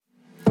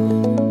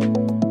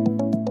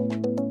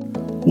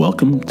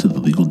Welcome to the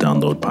Legal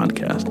Download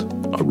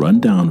Podcast, a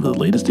rundown of the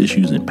latest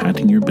issues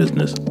impacting your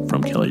business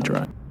from Kelley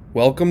Drye.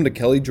 Welcome to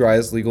Kelley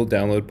Drye's Legal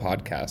Download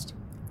Podcast.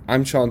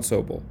 I'm Sean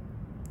Sobel.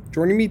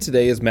 Joining me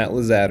today is Matt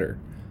Lazatter,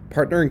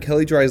 partner in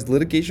Kelley Drye's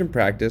litigation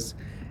practice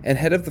and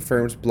head of the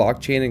firm's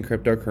blockchain and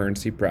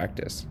cryptocurrency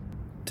practice.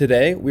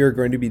 Today, we are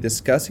going to be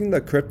discussing the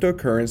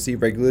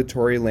cryptocurrency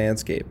regulatory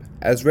landscape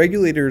as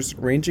regulators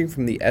ranging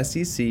from the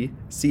SEC,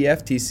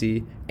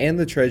 CFTC, and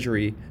the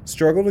Treasury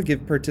struggle to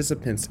give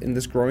participants in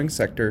this growing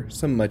sector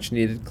some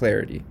much-needed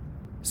clarity.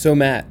 So,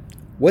 Matt,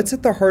 what's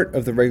at the heart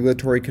of the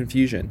regulatory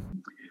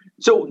confusion?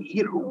 So,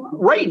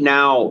 right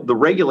now, the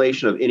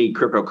regulation of any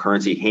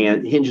cryptocurrency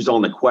hinges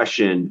on the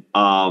question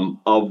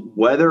of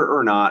whether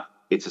or not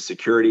it's a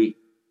security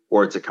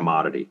or it's a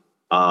commodity.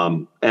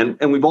 And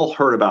we've all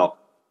heard about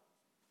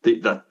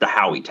the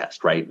Howey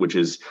test, right? Which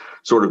is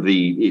sort of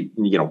the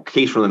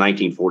case from the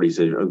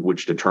 1940s,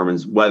 which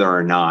determines whether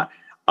or not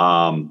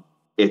something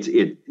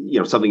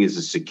is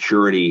a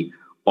security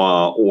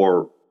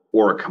or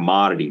a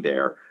commodity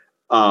there.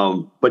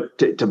 But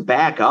to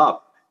back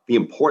up, the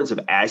importance of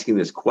asking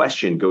this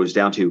question goes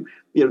down to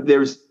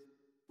there's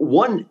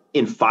 1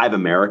 in 5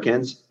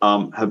 Americans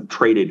have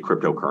traded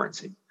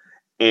cryptocurrency,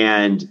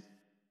 and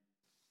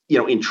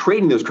in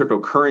trading those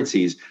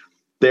cryptocurrencies,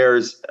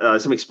 there's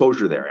some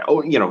exposure there.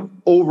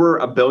 Over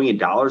 $1 billion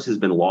has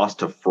been lost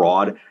to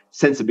fraud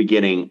since the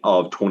beginning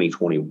of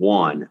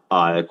 2021,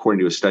 according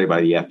to a study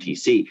by the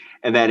FTC.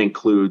 And that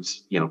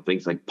includes,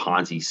 things like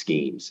Ponzi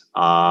schemes,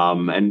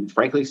 and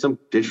frankly, some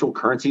digital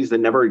currencies that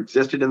never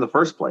existed in the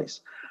first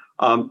place.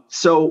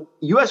 So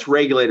U.S.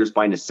 regulators,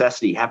 by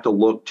necessity, have to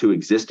look to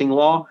existing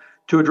law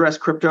to address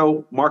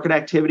crypto market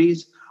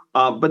activities.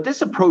 But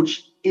this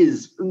approach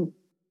is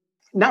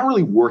not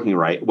really working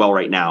well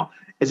right now,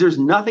 as there's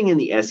nothing in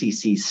the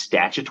SEC's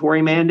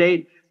statutory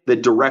mandate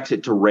that directs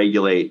it to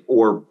regulate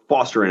or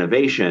foster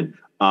innovation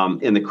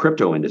in the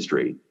crypto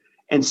industry.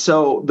 And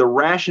so the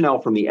rationale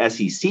from the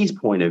SEC's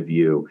point of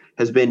view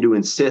has been to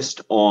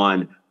insist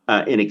on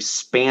an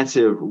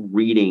expansive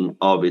reading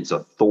of its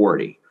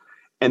authority.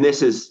 And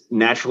this has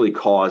naturally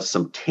caused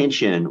some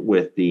tension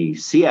with the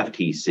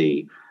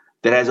CFTC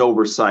that has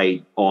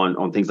oversight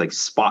on things like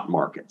spot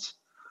markets.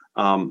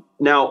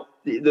 Now,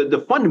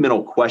 the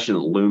fundamental question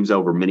that looms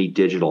over many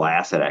digital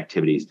asset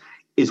activities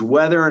is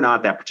whether or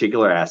not that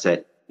particular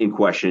asset in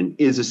question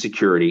is a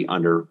security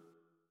under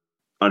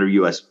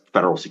U.S.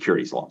 federal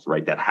securities laws,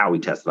 right? That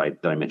Howey test that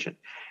I mentioned.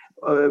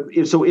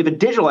 If a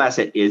digital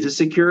asset is a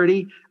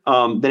security,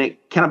 then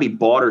it cannot be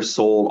bought or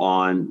sold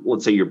on,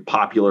 let's say, your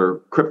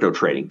popular crypto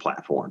trading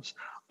platforms,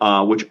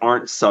 which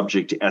aren't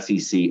subject to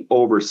SEC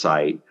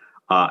oversight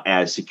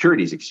as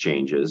securities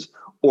exchanges,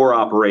 or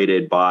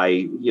operated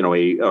by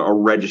a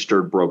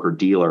registered broker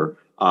dealer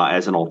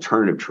as an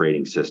alternative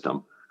trading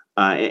system.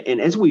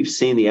 And as we've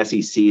seen, the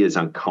SEC is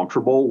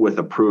uncomfortable with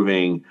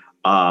approving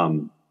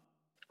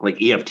like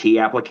EFT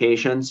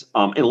applications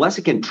unless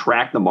it can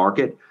track the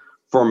market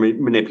for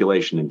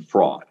manipulation and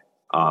fraud,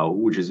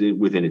 which is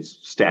within its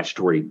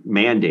statutory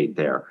mandate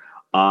there.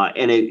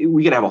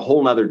 We could have a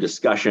whole nother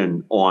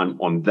discussion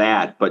on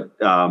that, but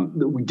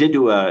we did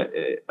do a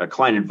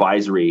client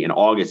advisory in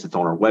August. It's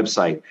on our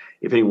website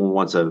if anyone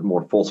wants a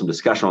more fulsome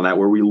discussion on that,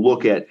 where we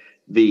look at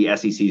the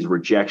SEC's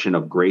rejection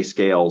of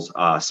Grayscale's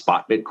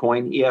spot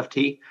Bitcoin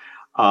EFT,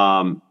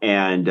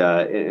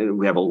 and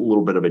we have a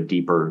little bit of a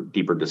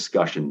deeper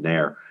discussion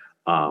there.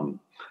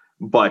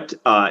 But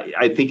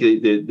I think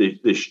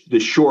the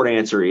short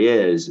answer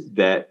is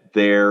that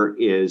there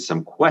is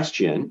some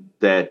question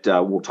that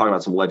we'll talk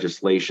about some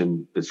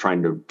legislation that's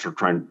trying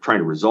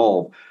to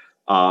resolve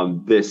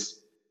this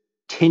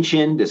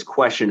tension, this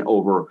question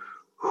over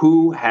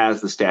who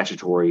has the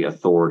statutory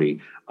authority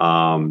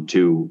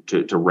to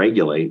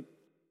regulate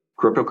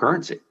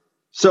cryptocurrency.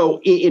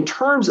 So in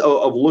terms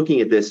of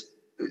looking at this,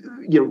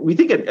 we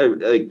think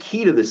a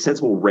key to the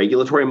sensible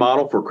regulatory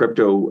model for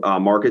crypto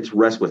markets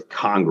rests with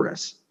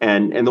Congress,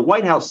 and the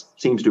White House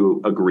seems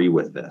to agree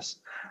with this.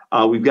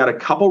 We've got a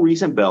couple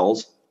recent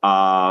bills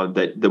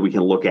that we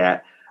can look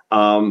at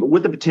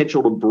with the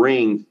potential to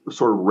bring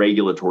sort of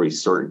regulatory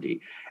certainty.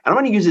 And I'm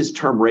going to use this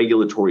term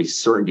regulatory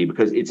certainty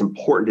because it's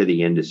important to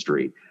the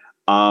industry.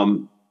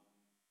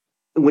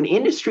 When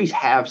industries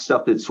have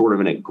stuff that's sort of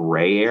in a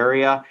gray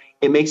area,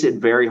 it makes it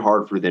very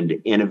hard for them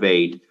to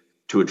innovate,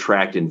 to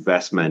attract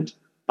investment,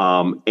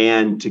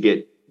 and to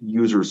get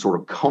users sort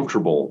of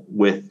comfortable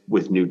with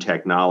new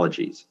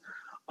technologies.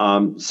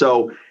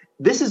 So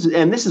this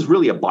is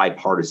really a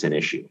bipartisan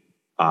issue,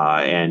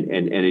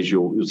 and as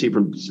you'll see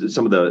from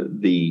some of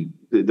the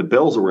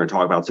bills that we're going to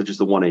talk about, such as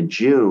the one in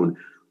June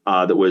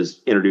that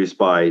was introduced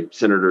by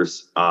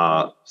Senators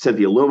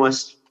Cynthia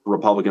Lummis,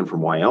 Republican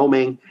from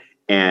Wyoming,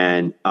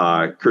 and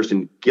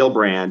Kirsten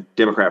Gillibrand,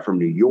 Democrat from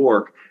New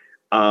York.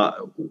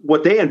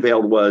 What they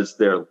unveiled was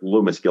their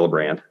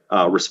Lummis-Gillibrand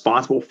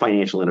Responsible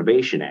Financial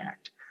Innovation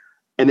Act.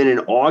 And then in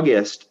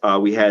August,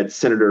 we had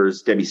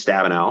Senators Debbie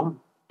Stabenow,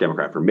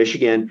 Democrat from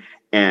Michigan,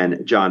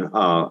 and John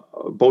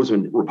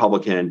Boozman,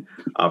 Republican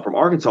from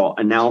Arkansas,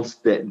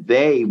 announced that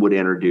they would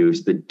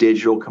introduce the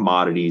Digital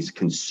Commodities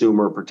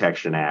Consumer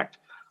Protection Act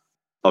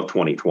of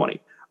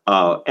 2020.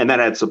 And that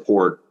had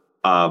support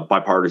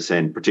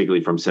bipartisan,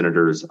 particularly from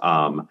senators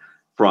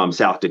from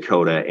South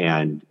Dakota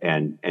and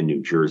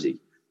New Jersey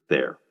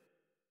there.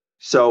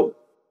 So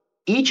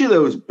each of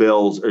those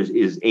bills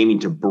is aiming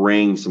to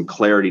bring some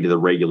clarity to the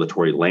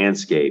regulatory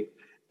landscape,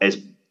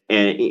 and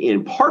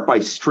in part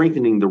by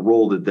strengthening the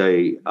role that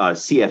the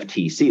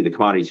CFTC, the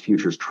Commodities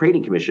Futures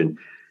Trading Commission,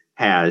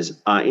 has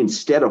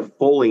instead of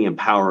fully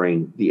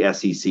empowering the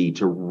SEC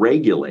to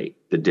regulate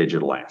the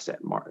digital asset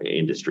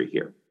industry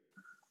here.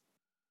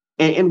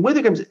 And when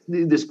it comes to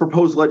this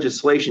proposed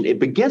legislation, it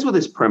begins with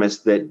this premise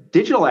that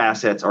digital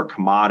assets are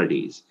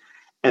commodities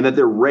and that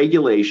their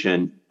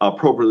regulation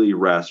appropriately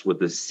rests with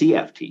the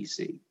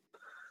CFTC.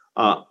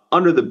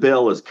 Under the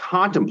bill as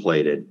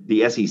contemplated,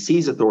 the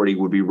SEC's authority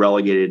would be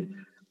relegated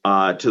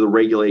to the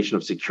regulation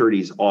of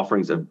securities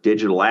offerings of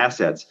digital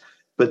assets,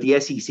 but the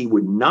SEC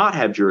would not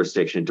have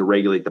jurisdiction to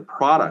regulate the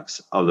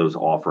products of those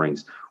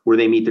offerings where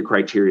they meet the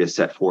criteria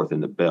set forth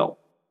in the bill.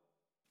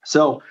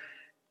 So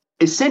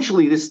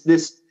essentially, this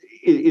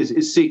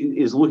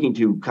is looking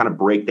to kind of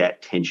break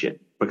that tension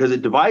because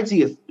it divides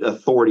the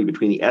authority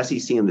between the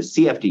SEC and the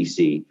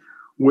CFTC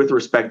with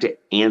respect to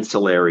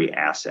ancillary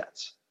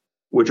assets,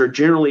 which are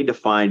generally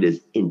defined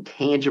as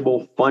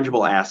intangible,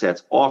 fungible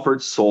assets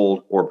offered,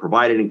 sold, or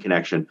provided in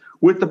connection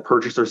with the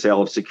purchase or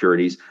sale of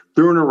securities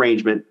through an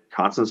arrangement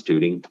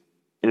constituting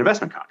an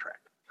investment contract.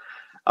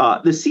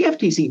 The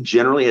CFTC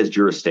generally has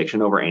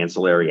jurisdiction over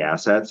ancillary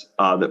assets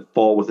that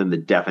fall within the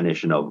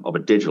definition of a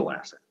digital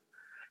asset.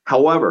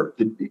 However,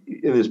 it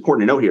is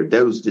important to note here,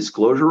 those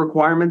disclosure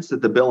requirements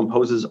that the bill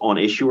imposes on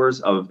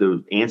issuers of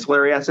those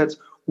ancillary assets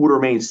would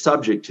remain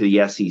subject to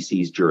the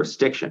SEC's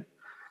jurisdiction.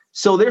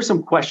 So there's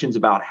some questions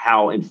about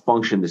how in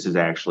function this is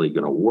actually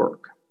going to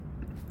work.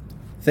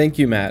 Thank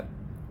you, Matt.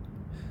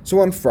 So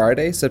on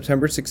Friday,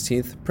 September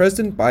 16th,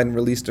 President Biden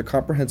released a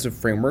comprehensive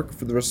framework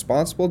for the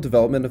responsible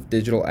development of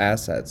digital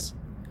assets.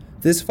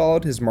 This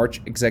followed his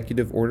March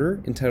executive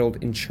order entitled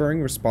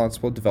Ensuring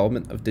Responsible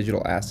Development of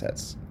Digital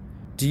Assets.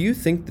 Do you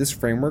think this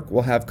framework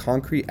will have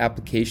concrete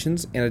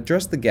applications and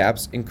address the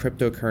gaps in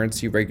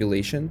cryptocurrency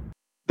regulation?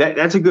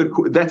 That's a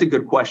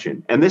good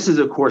question, and this is,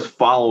 of course,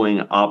 following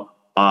up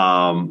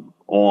on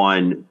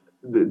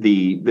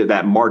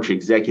that March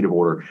executive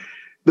order.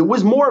 There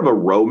was more of a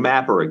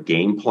roadmap or a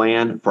game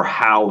plan for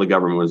how the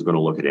government was going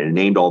to look at it, and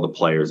named all the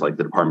players like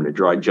the Department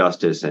of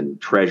Justice and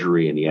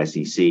Treasury and the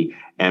SEC,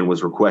 and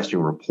was requesting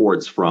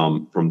reports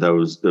from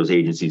those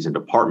agencies and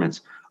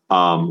departments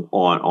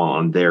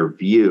on their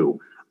view.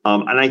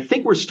 And I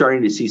think we're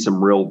starting to see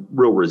some real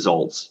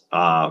results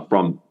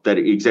from that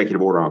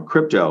executive order on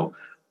crypto.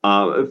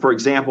 For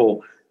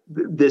example,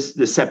 the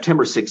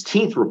September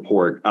 16th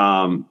report,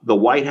 the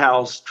White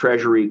House,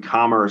 Treasury,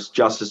 Commerce,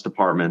 Justice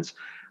Departments,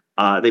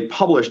 they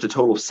published a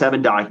total of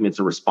 7 documents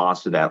in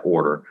response to that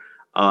order,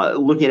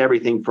 looking at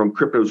everything from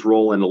crypto's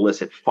role in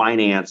illicit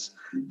finance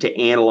to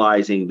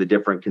analyzing the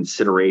different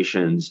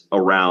considerations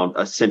around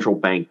a central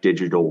bank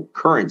digital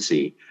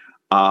currency,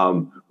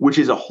 which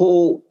is a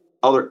whole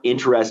other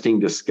interesting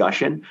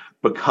discussion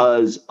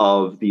because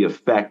of the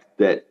effect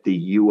that the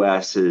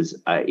U.S.'s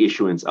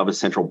issuance of a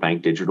central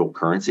bank digital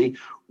currency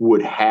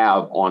would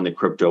have on the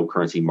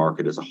cryptocurrency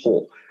market as a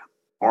whole.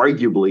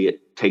 Arguably,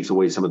 it takes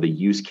away some of the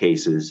use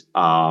cases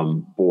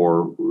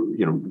for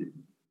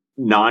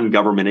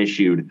non-government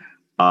issued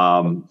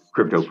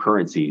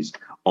cryptocurrencies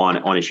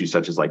on issues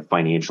such as like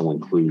financial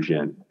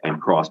inclusion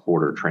and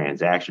cross-border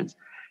transactions.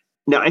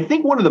 Now, I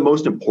think one of the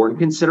most important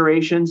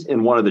considerations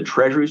in one of the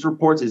Treasury's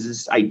reports is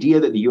this idea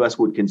that the U.S.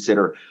 would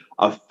consider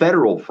a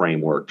federal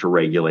framework to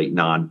regulate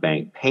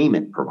non-bank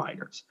payment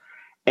providers.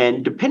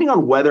 And depending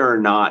on whether or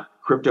not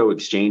crypto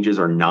exchanges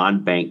are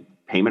non-bank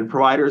payment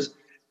providers,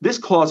 this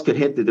clause could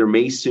hint that there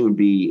may soon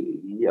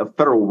be a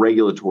federal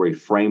regulatory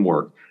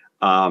framework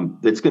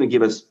that's going to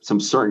give us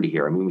some certainty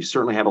here. I mean, we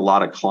certainly have a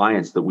lot of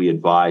clients that we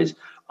advise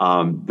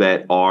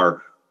that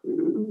are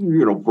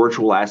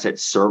virtual asset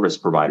service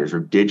providers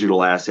or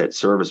digital asset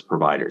service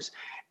providers.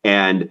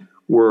 And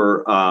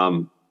we're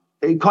caught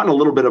in a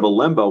little bit of a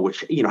limbo,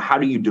 which, how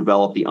do you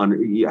develop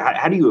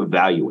how do you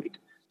evaluate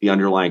the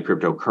underlying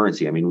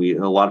cryptocurrency? I mean, we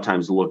a lot of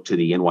times look to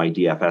the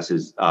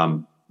NYDFS's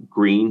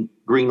green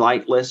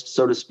light list,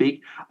 so to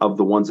speak, of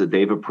the ones that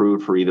they've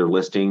approved for either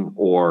listing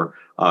or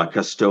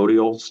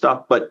custodial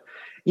stuff. But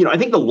I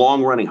think the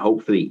long-running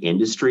hope for the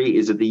industry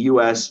is that the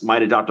U.S.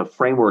 might adopt a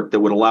framework that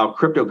would allow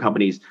crypto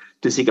companies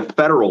to seek a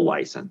federal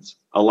license,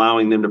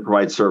 allowing them to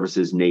provide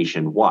services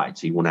nationwide.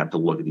 So you won't have to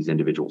look at these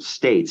individual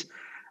states,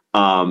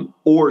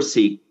 or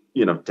seek,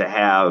 to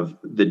have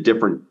the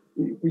different,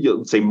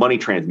 say, money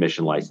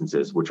transmission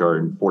licenses, which are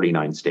in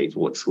 49 states.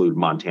 We'll exclude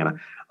Montana.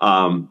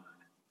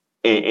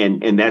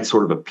 And that's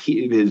sort of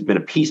has been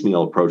a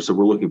piecemeal approach. So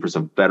we're looking for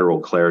some federal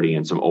clarity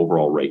and some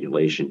overall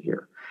regulation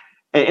here.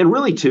 And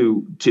really,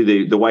 to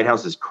the White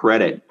House's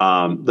credit,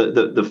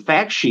 the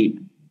fact sheet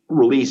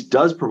release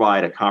does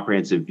provide a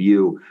comprehensive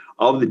view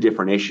of the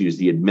different issues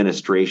the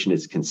administration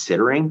is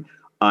considering,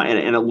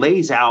 and it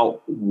lays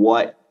out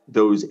what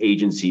those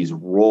agencies'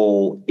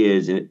 role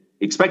is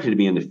expected to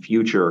be in the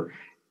future,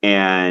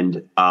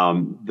 and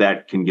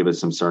that can give us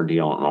some certainty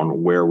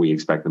on where we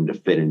expect them to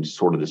fit into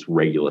sort of this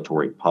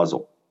regulatory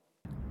puzzle.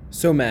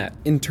 So, Matt,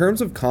 in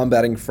terms of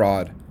combating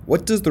fraud,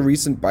 what does the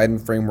recent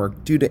Biden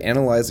framework do to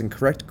analyze and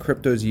correct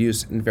crypto's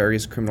use in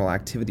various criminal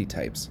activity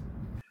types?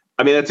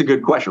 I mean, that's a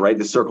good question, right?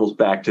 This circles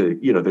back to,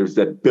 there's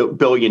that $1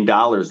 billion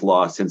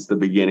lost since the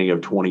beginning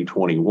of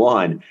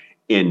 2021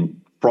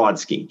 in fraud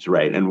schemes,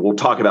 right? And we'll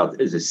talk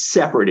about as a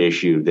separate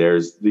issue.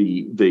 There's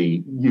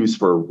the use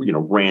for,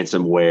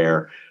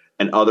 ransomware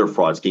and other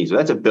fraud schemes. So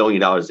that's $1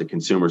 billion that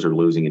consumers are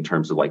losing in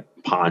terms of like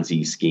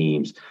Ponzi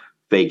schemes,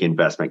 fake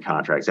investment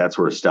contracts, that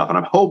sort of stuff. And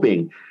I'm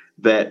hoping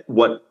that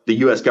what the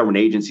U.S. government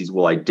agencies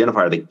will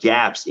identify are the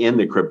gaps in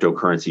the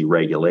cryptocurrency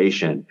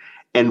regulation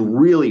and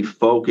really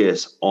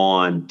focus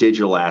on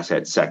digital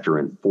asset sector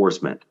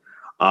enforcement.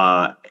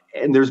 And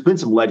there's been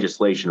some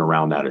legislation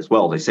around that as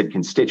well. They said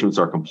constituents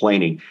are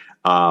complaining,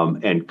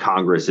 and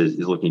Congress is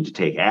looking to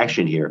take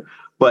action here.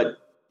 But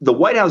the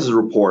White House's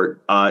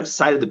report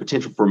cited the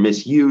potential for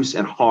misuse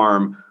and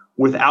harm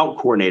without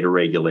coordinated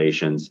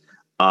regulations,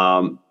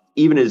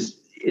 even as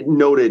it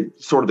noted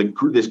sort of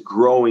this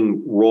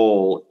growing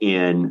role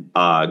in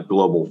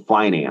global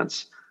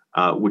finance,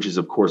 which is,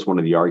 of course, one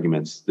of the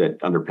arguments that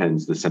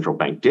underpins the central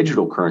bank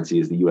digital currency,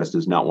 is the U.S.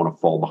 does not want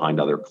to fall behind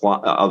other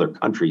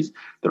countries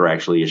that are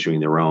actually issuing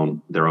their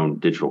own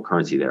digital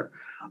currency there.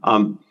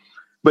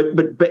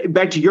 But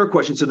back to your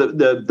question, so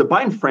the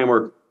Biden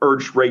framework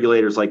urged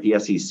regulators like the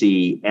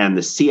SEC and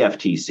the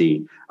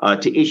CFTC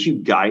to issue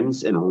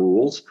guidance and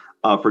rules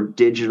for the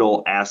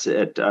digital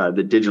asset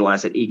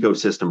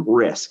ecosystem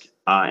risk,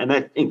 and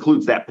that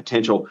includes that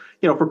potential,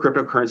 for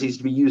cryptocurrencies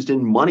to be used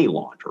in money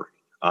laundering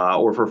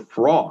or for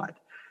fraud.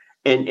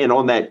 And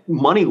on that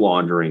money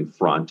laundering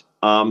front,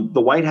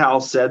 the White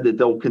House said that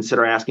they'll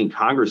consider asking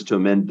Congress to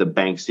amend the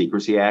Bank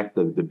Secrecy Act,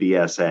 the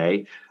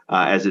BSA,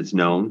 as it's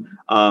known,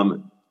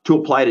 to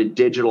apply to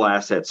digital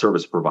asset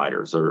service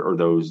providers or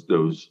those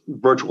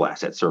virtual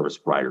asset service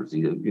providers,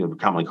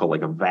 commonly called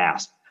like a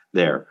VASP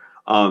there.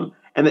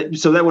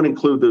 So that would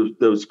include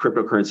those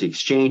cryptocurrency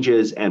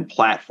exchanges and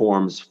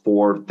platforms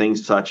for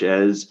things such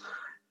as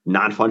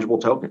non-fungible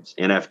tokens,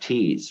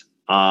 NFTs.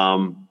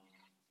 I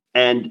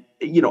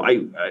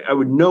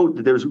would note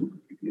that there's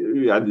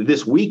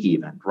this week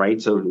even,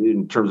 right? So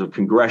in terms of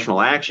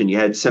congressional action, you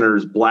had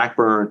Senators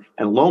Blackburn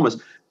and Lomas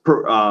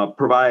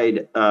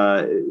provide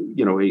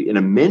an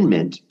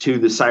amendment to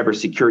the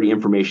Cybersecurity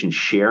Information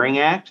Sharing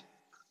Act,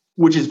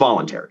 which is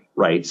voluntary,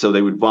 right? So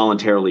they would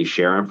voluntarily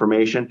share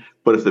information.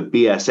 But if the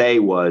BSA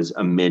was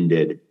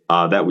amended,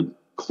 that would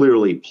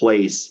clearly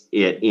place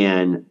it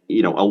in,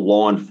 a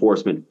law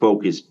enforcement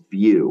focused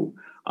view,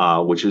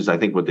 which is, I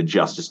think, what the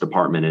Justice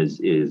Department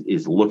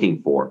is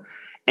looking for.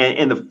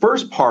 And the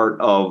first part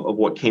of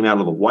what came out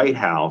of the White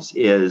House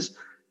is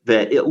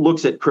that it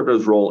looks at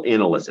crypto's role in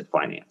illicit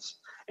finance.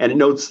 And it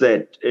notes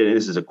that, and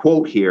this is a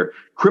quote here,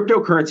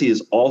 cryptocurrency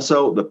is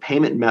also the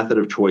payment method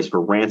of choice for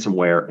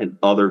ransomware and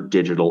other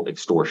digital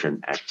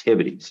extortion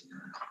activities.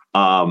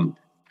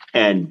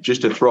 And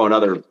just to throw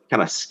another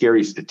kind of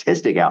scary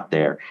statistic out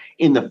there,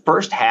 in the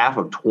first half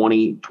of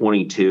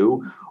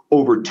 2022,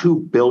 over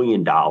 $2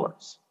 billion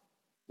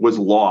was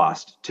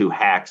lost to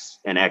hacks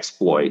and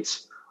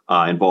exploits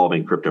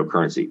involving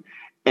cryptocurrency.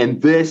 And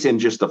this, in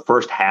just the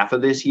first half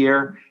of this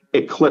year,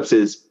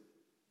 eclipses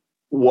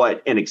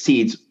and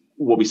exceeds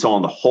what we saw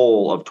in the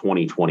whole of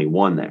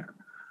 2021 there.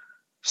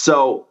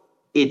 So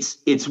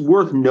it's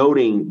worth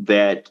noting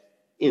that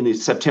on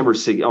September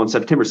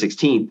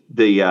 16th,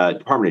 the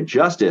Department of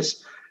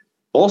Justice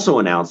also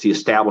announced the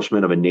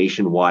establishment of a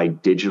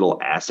nationwide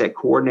digital asset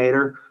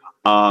coordinator,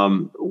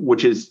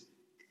 which is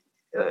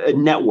a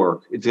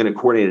network. It's going to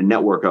coordinate a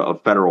network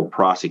of federal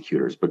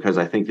prosecutors, because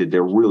I think that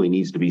there really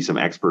needs to be some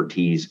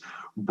expertise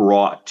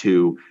brought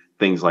to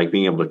things like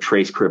being able to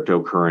trace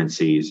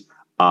cryptocurrencies,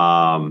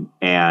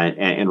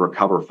 and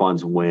recover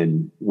funds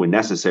when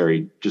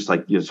necessary, just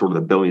like sort of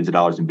the billions of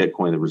dollars in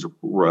Bitcoin that was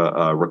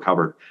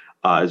recovered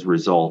as a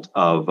result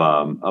of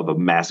a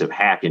massive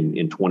hack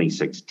in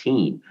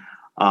 2016.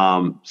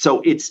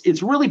 So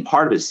it's really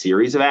part of a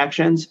series of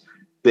actions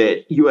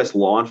that U.S.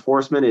 law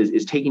enforcement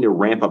is taking to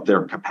ramp up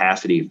their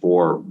capacity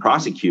for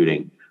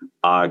prosecuting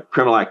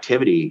criminal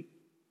activity,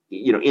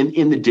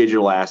 in the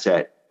digital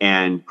asset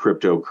and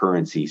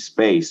cryptocurrency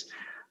space,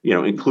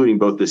 including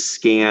both the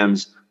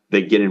scams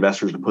that get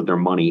investors to put their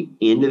money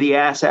into the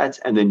assets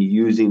and then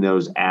using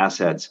those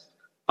assets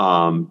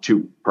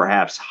to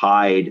perhaps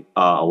hide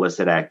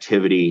illicit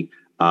activity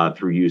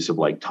through use of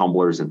like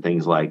tumblers and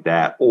things like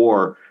that,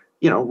 or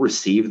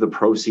receive the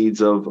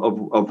proceeds of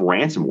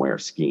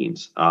ransomware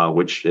schemes,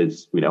 which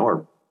is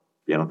are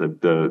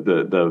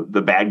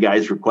the bad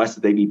guys request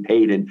that they be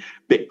paid in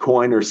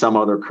Bitcoin or some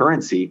other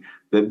currency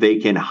that they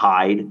can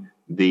hide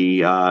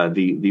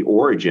the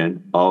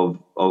origin of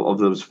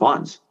those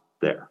funds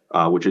there,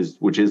 which is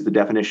the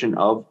definition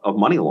of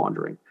money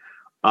laundering.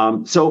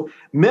 So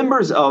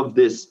members of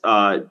this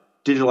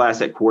Digital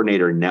Asset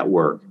Coordinator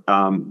Network.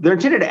 They're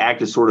intended to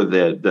act as sort of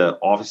the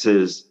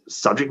office's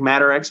subject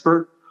matter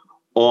expert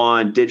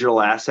on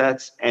digital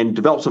assets and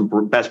develop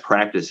some best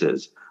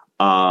practices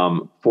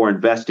for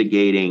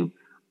investigating,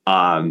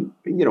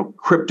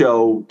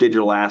 crypto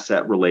digital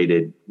asset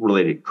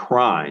related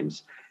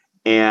crimes.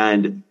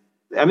 And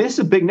I mean, this is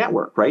a big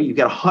network, right? You've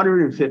got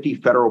 150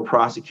 federal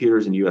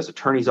prosecutors and U.S.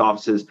 attorneys'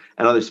 offices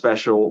and other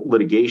special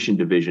litigation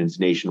divisions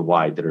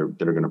nationwide that are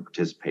going to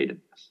participate in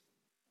this.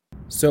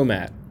 So,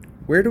 Matt,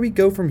 where do we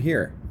go from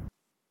here?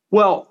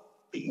 Well,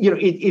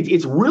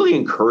 it's really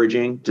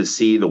encouraging to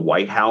see the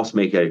White House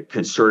make a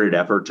concerted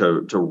effort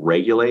to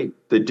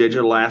regulate the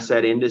digital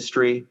asset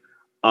industry.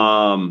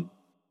 And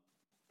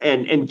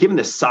given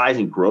the size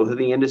and growth of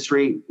the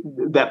industry,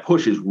 that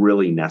push is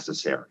really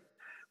necessary.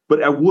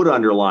 But I would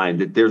underline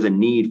that there's a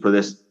need for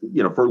this,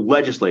 for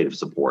legislative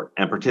support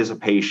and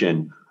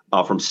participation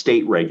from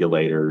state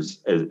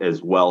regulators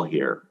as well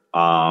here,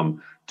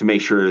 to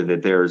make sure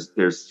that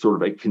there's sort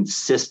of a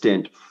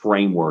consistent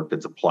framework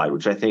that's applied,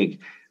 which I think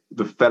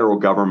the federal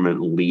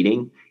government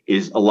leading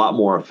is a lot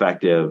more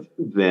effective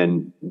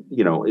than,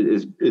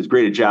 as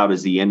great a job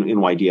as the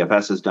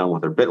NYDFS has done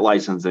with their bit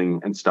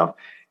licensing and stuff.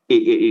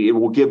 It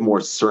will give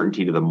more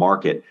certainty to the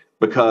market,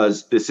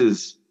 because this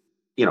is,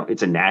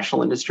 it's a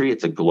national industry,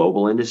 it's a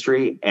global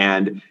industry.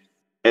 And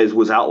as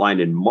was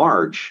outlined in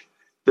March,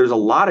 there's a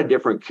lot of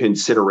different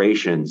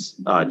considerations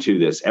to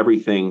this.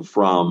 Everything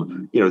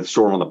from,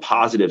 sort of on the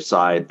positive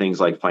side, things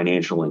like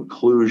financial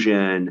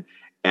inclusion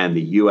and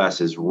the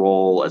U.S.'s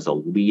role as a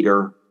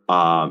leader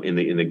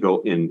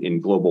in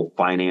global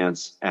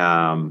finance,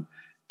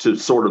 to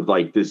sort of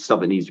like this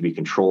stuff that needs to be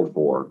controlled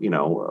for,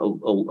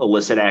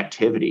 illicit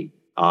activity,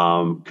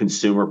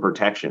 consumer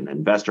protection,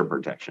 investor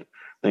protection,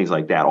 things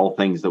like that. All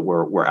things that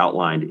were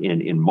outlined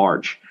in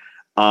March.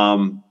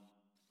 And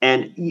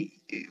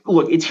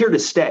look, it's here to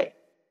stay.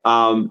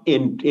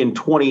 In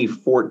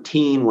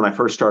 2014, when I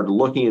first started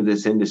looking at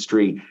this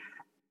industry,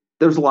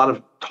 there was a lot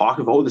of talk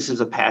of, this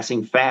is a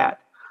passing fad.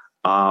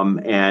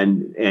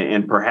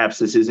 And perhaps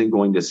this isn't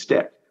going to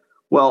stick.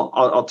 Well,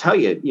 I'll tell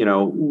you,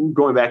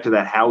 going back to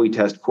that Howey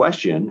test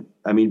question,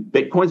 I mean,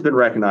 Bitcoin's been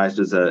recognized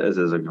as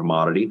a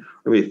commodity.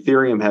 I mean,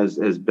 Ethereum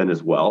has been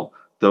as well.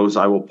 Those,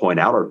 I will point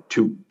out, are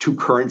two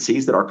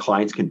currencies that our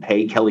clients can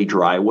pay Kelley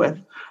Drye with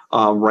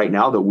right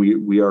now, that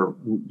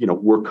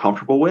we're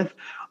comfortable with.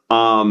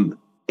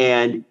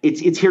 And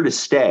it's here to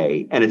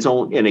stay, and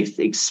it's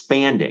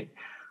expanding.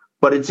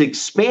 But it's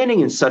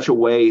expanding in such a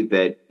way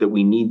that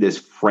we need this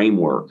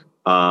framework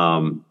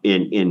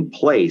in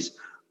place,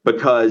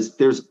 because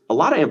there's a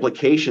lot of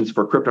implications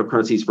for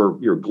cryptocurrencies for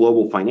your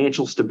global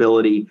financial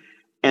stability,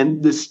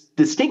 and this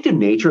distinctive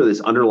nature of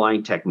this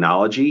underlying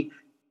technology,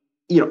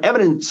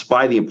 evidenced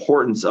by the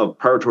importance of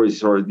preparatory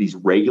sort of these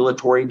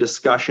regulatory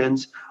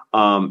discussions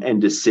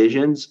and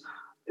decisions.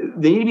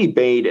 They need to be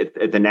made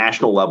at the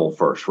national level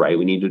first, right?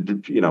 We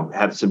need to,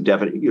 have some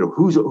definite,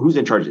 who's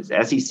in charge of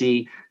this,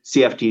 SEC,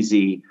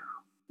 CFTC,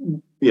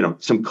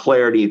 some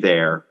clarity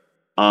there.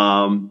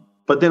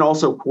 But then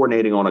also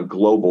coordinating on a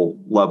global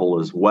level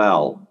as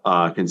well,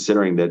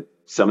 considering that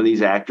some of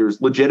these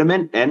actors,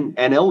 legitimate and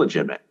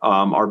illegitimate,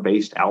 are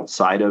based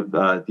outside of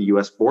the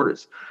U.S.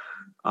 borders.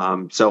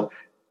 So,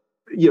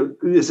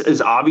 this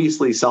is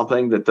obviously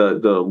something that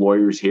the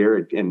lawyers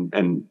here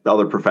and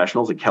other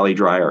professionals at Kelley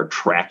Drye are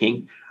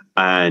tracking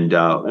and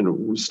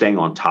staying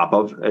on top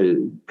of.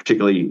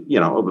 Particularly,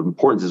 of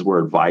importance is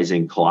we're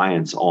advising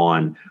clients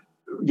on,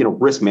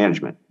 risk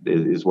management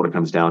is what it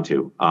comes down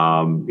to.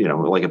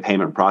 Like a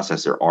payment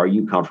processor, are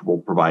you comfortable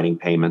providing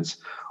payments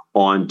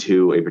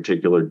onto a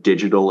particular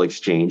digital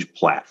exchange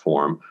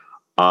platform?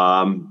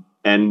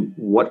 And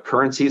what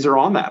currencies are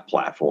on that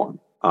platform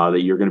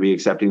that you're going to be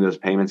accepting those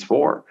payments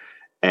for?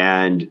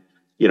 And,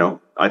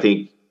 I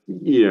think,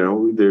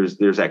 there's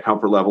that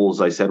comfort level,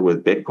 as I said,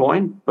 with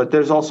Bitcoin, but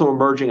there's also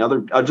emerging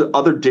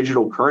other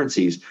digital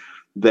currencies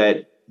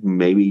that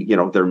maybe,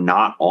 they're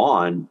not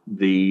on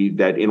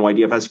that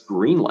NYDFS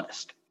green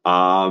list.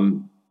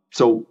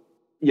 So,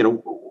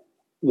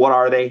 what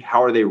are they?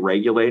 How are they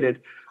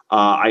regulated?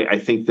 I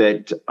think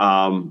that,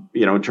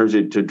 in terms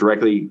of, to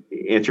directly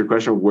answer your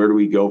question, where do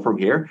we go from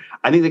here?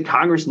 I think that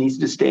Congress needs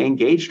to stay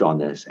engaged on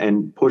this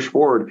and push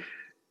forward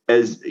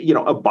as,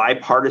 a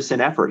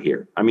bipartisan effort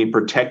here. I mean,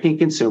 protecting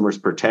consumers,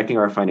 protecting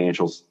our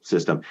financial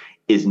system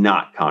is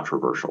not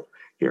controversial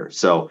here.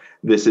 So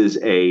this is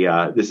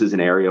an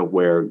area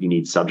where you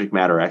need subject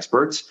matter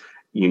experts.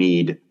 You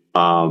need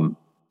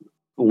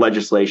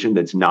legislation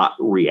that's not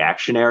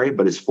reactionary,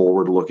 but is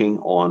forward-looking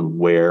on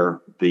where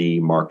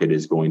the market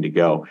is going to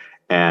go.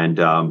 And,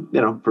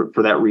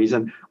 for that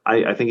reason,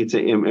 I think it's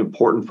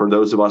important for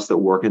those of us that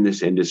work in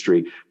this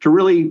industry to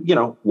really,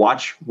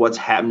 watch what's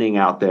happening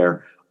out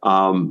there,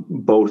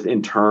 both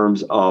in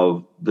terms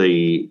of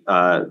the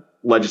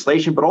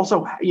legislation, but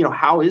also,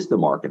 how is the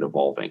market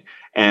evolving,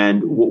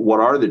 and what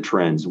are the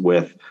trends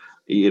with,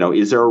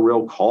 is there a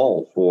real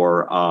call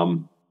for,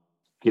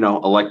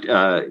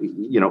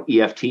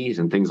 EFTs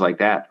and things like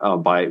that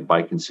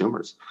by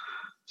consumers.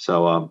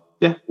 So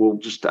we'll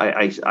just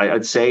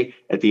I'd say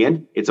at the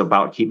end, it's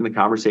about keeping the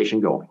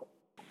conversation going.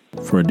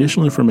 For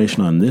additional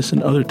information on this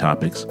and other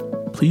topics,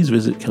 please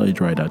visit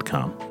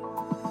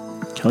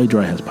kellydry.com. Kelly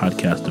Dry has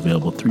podcasts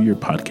available through your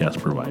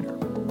podcast provider.